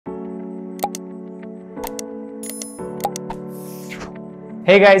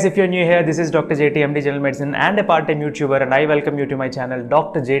Hey guys, if you're new here, this is Dr. JTM, MD General Medicine and a part-time YouTuber, and I welcome you to my channel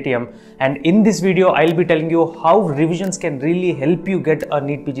Dr. JTM. And in this video, I'll be telling you how revisions can really help you get a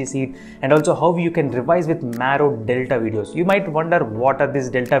NEET PG seat and also how you can revise with marrow delta videos. You might wonder what are these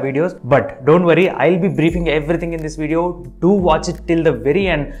delta videos, but don't worry, I'll be briefing everything in this video. Do watch it till the very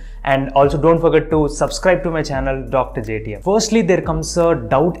end. And also don't forget to subscribe to my channel Dr. JTM. Firstly, there comes a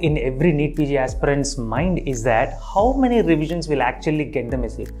doubt in every NEET PG aspirant's mind is that how many revisions will actually get them a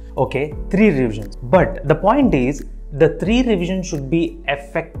seat? Okay, 3 revisions. But the point is, the 3 revisions should be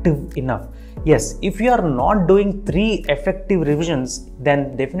effective enough. Yes, if you are not doing 3 effective revisions,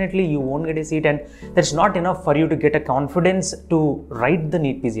 then definitely you won't get a seat, and that's not enough for you to get a confidence to write the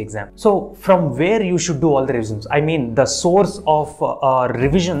NEET PG exam. So from where you should do all the revisions? I mean, the source of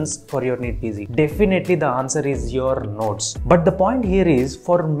revisions for your NEET PG. Definitely the answer is your notes. But the point here is,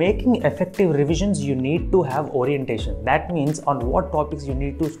 for making effective revisions, you need to have orientation. That means on what topics you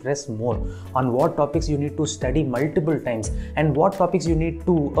need to stress more, on what topics you need to study multiple times, and what topics you need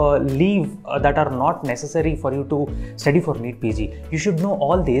to leave that are not necessary for you to study for NEET PG. You should know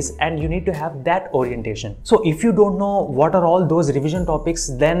all this, and you need to have that orientation. So if you don't know what are all those revision topics,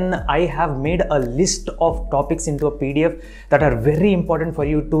 then I have made a list of topics into a PDF that are very important for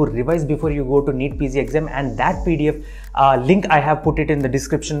you to revise before you go to NEET PG exam, and that PDF link I have put it in the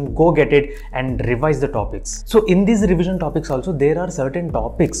description. Go get it and revise the topics. So in these revision topics also, there are certain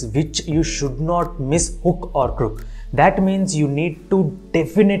topics which you should not miss hook or crook. That means you need to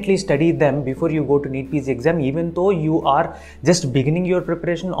definitely study them before you go to NEET PG exam, even though you are just beginning your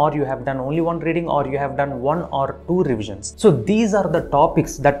preparation, or you have done only 1 reading, or you have done 1 or 2 revisions. So these are the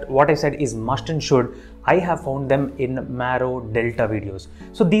topics that what I said is must and should. I have found them in marrow delta videos.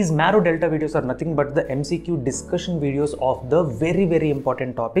 So these marrow delta videos are nothing but the MCQ discussion videos of the very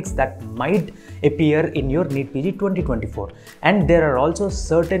important topics that might appear in your NEET PG 2024. And there are also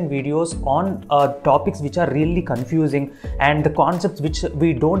certain videos on topics which are really confusing and the concepts which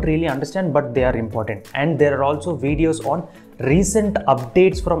we don't really understand, but they are important. And there are also videos on recent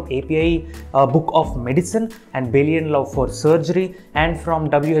updates from API Book of Medicine and Bayesian Law for Surgery, and from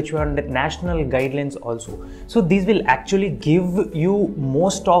WHO and national guidelines also. So these will actually give you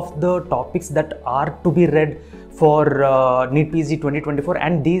most of the topics that are to be read for NEET PG 2024,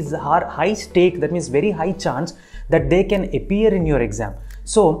 and these are high stake, that means very high chance that they can appear in your exam.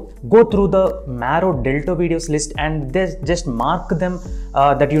 So go through the marrow delta videos list and just mark them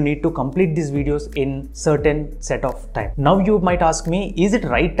that you need to complete these videos in certain set of time. Now you might ask me, is it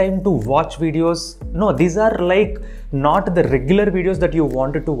right time to watch videos? No, these are like not the regular videos that you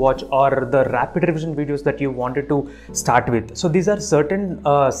wanted to watch or the rapid revision videos that you wanted to start with. So these are certain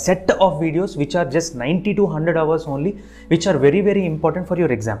set of videos which are just 90 to 100 hours only, which are very important for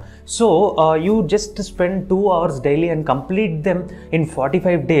your exam. So you just spend 2 hours daily and complete them in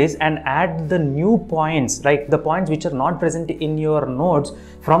 45 days and add the new points, like the points which are not present in your notes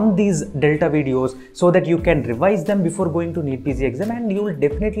from these delta videos, so that you can revise them before going to NEET PG exam, and you will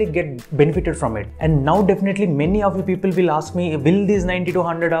definitely get benefited from it. And now definitely many of you people will ask me, will these 90 to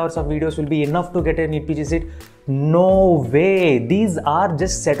 100 hours of videos will be enough to get a NEET PG seat? No way. These are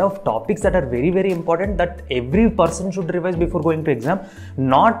just set of topics that are very important that every person should revise before going to exam,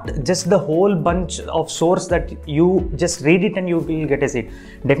 not just the whole bunch of source that you just read it and you will get a seat.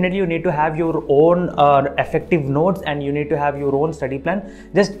 Definitely you need to have your own effective notes, and you need to have your own study plan.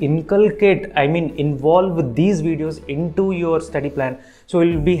 Just inculcate, I mean involve these videos into your study plan, so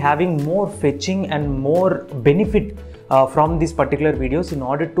you will be having more fetching and more benefit from these particular videos in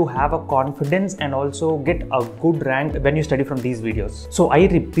order to have a confidence and also get a good rank when you study from these videos. So I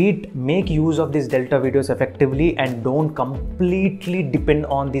repeat, make use of these delta videos effectively and don't completely depend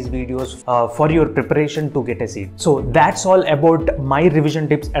on these videos for your preparation to get a seat. So that's all about my revision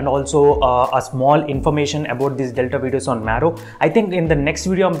tips and also a small information about these delta videos on marrow. I think in the next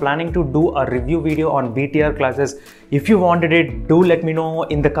video I'm planning to do a review video on BTR classes. If you wanted it, do let me know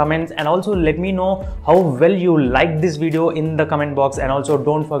in the comments, and also let me know how well you like this video in the comment box, and also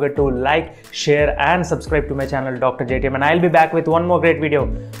don't forget to like, share and subscribe to my channel Dr. JTM, and I'll be back with one more great video.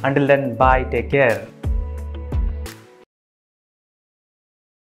 Until then, bye, take care.